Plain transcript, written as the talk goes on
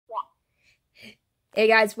Hey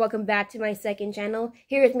guys, welcome back to my second channel.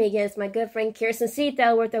 Here with me again is my good friend Kiersten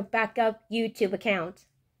seethaler with a backup YouTube account.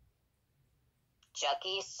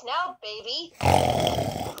 Chucky's snout, baby.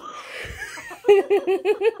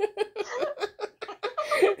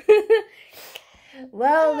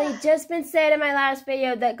 Well, they just been said in my last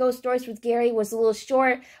video that Ghost Stories with Gary was a little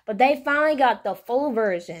short, but they finally got the full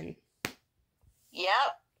version. Yep,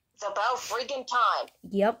 it's about freaking time.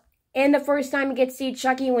 Yep. And the first time you get to see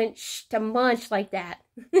Chucky went shh to Munch like that.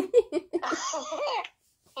 Yeah,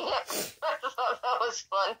 that was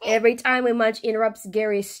funny. Every time when Munch interrupts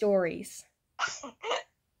Gary's stories.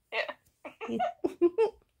 Yeah.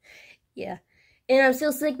 Yeah. And I'm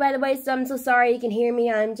still sick, by the way, so I'm so sorry you can hear me.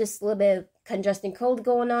 I'm just a little bit of congestion cold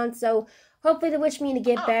going on, so hopefully they wish me to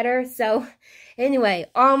get better. So, anyway,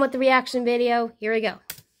 on with the reaction video. Here we go.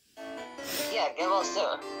 Yeah, get well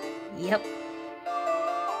soon. Yep.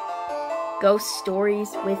 Ghost Stories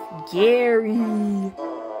with Gary. Full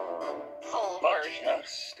version.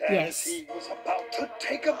 Just as Yes. he was about to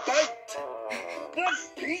take a bite, the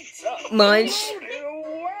pizza Munch. floated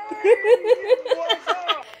away. It was a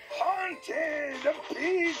haunted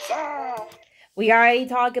pizza. We already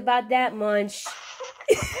talked about that, Munch.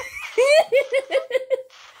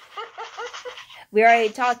 We already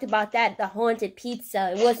talked about that, the haunted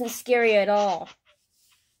pizza. It wasn't scary at all.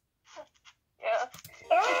 Yeah.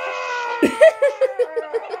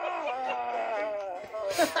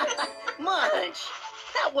 Munch,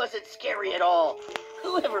 that wasn't scary at all.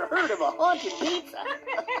 Who ever heard of a haunted pizza?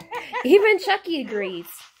 Even Chucky agrees.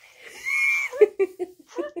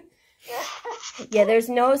 Yeah, there's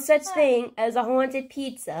no such thing as a haunted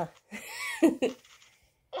pizza. It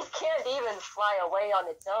can't even fly away on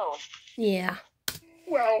its own. Yeah.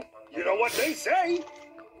 Well, you know what they say.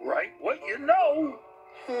 Write what you know.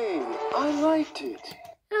 Hey, I liked it.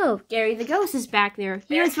 Oh, Gary the ghost is back there.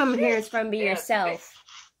 Here's from Be Yeah. Yourself.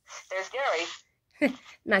 There's Gary.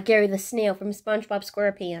 Not Gary the snail from SpongeBob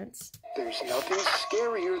SquarePants. There's nothing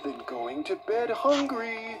scarier than going to bed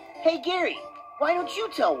hungry. Hey, Gary, why don't you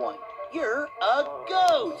tell one? You're a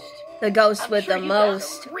ghost. The ghost I'm with sure the you got a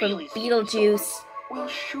most really from Beetlejuice. Well,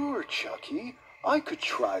 sure, Chucky. I could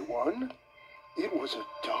try one. It was a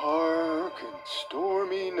dark and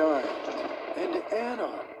stormy night, and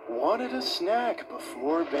Anna wanted a snack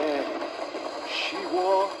before bed. She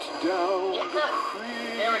walked down the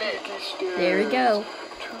creaky stairs There we go.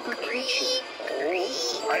 to the kitchen.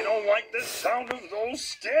 Oh, I don't like the sound of those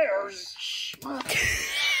stairs. Shh,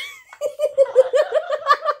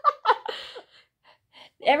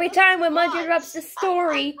 Every time when Munch interrupts the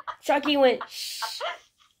story, Chucky went, shh.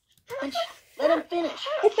 Munch, let him finish.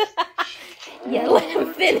 Yeah, let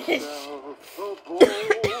him finish. A bowl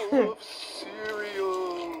of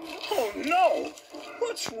cereal. Oh no!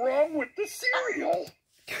 What's wrong with the cereal?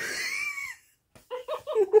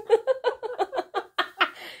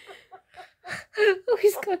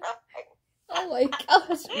 He's going, oh my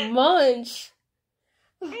gosh, Munch.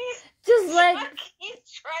 Just like,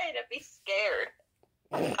 He's trying to be scared.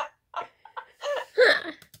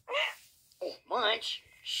 Hey, Munch,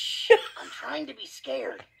 shh, I'm trying to be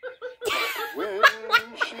scared. When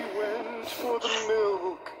she went for the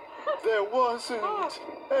milk, there wasn't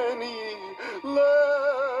any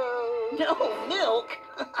left. No milk?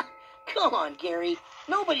 Come on, Gary.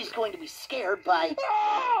 Nobody's going to be scared by...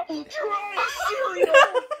 Ah, dry cereal!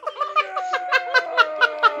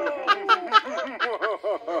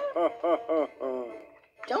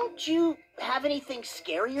 Don't you have anything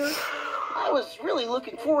scarier? I was really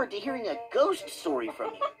looking forward to hearing a ghost story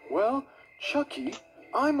from you. Well, Chucky,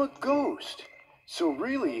 I'm a ghost. So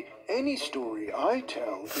really, any story I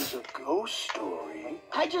tell is a ghost story.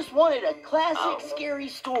 I just wanted a classic scary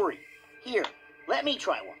story. Here, let me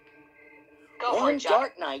try one. Go for One it, Chuck.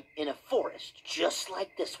 dark night in a forest just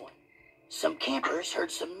like this one. Some campers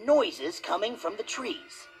heard some noises coming from the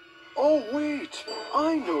trees. Oh, wait,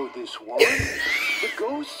 I know this one. The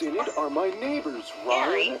ghosts in it are my neighbors,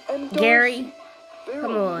 Ryan and Darcy. Gary, They're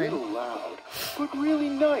come a on. little loud, but really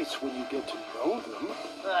nice when you get to know them.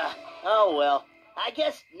 Oh well, I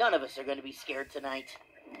guess none of us are going to be scared tonight.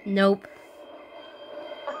 nope.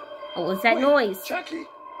 What was that Wait, noise? Chucky,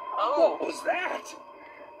 Oh. what was that?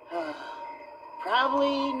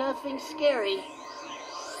 Probably nothing scary.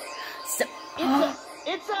 So,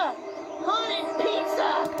 It's a haunted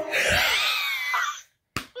pizza!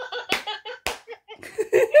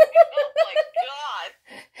 Oh my god.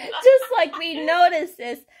 just like we noticed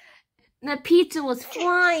this, the pizza was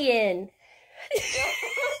flying. Just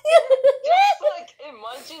like in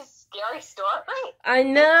Munch's scary story. I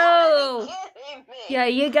know. You gotta be kidding me. Yeah,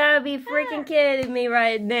 you gotta be freaking kidding me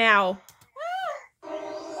right now.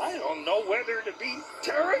 I don't don't know whether to be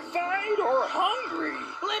terrified or hungry.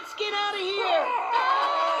 Let's get out of here!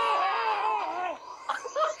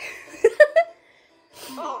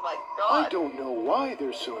 Oh my I god. don't know why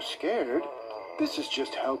they're so scared. This is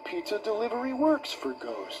just how pizza delivery works for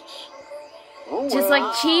ghosts. Oh, Just well.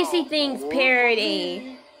 like Cheesy Things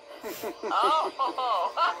parody. Oh,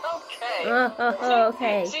 okay.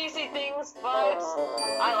 Okay. Cheesy Things vibes.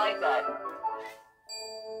 I like that.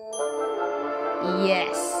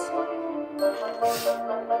 Yes.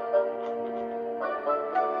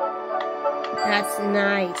 That's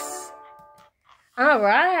nice.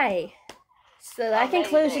 Alright. So that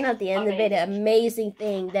conclusion of the end of it, an amazing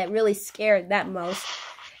thing that really scared that most.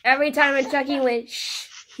 Every time when Chucky went, shh,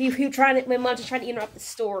 he tried to, when Monty tried to interrupt the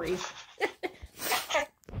story. I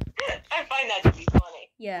find that to be funny.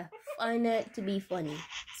 Yeah, find that to be funny.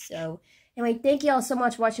 So, anyway, thank you all so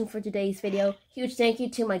much for watching for today's video. Huge thank you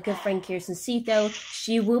to my good friend Kiersten Seethaler.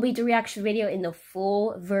 She will be the reaction video in the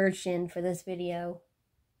full version for this video.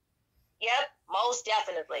 Yep, most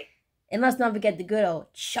definitely. And let's not forget the good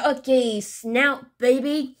old Chucky snout,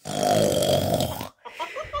 baby.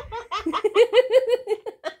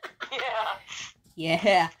 Yeah.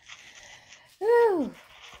 Yeah. Whew.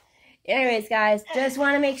 Anyways, guys, just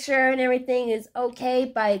want to make sure and everything is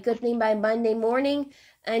okay by a good thing by Monday morning.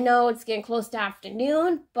 I know it's getting close to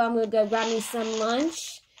afternoon, but I'm going to go grab me some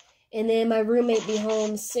lunch. And then my roommate be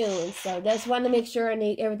home soon. So just want to make sure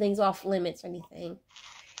everything's off limits or anything.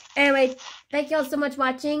 Anyway, thank you all so much for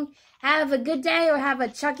watching. Have a good day, or have a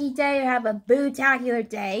Chucky day, or have a boo-tacular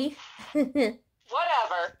day.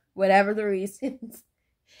 Whatever. Whatever the reasons.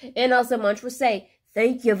 And also, Munch will say,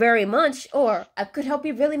 thank you very much, or I could help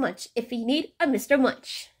you really much if you need a Mr.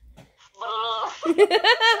 Munch.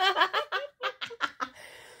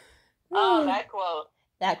 Oh, that quote.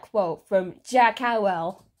 That quote from Jack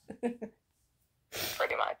Howell.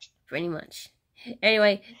 Pretty much. Pretty much.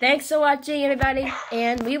 Anyway, thanks for watching, everybody,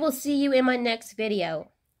 and we will see you in my next video.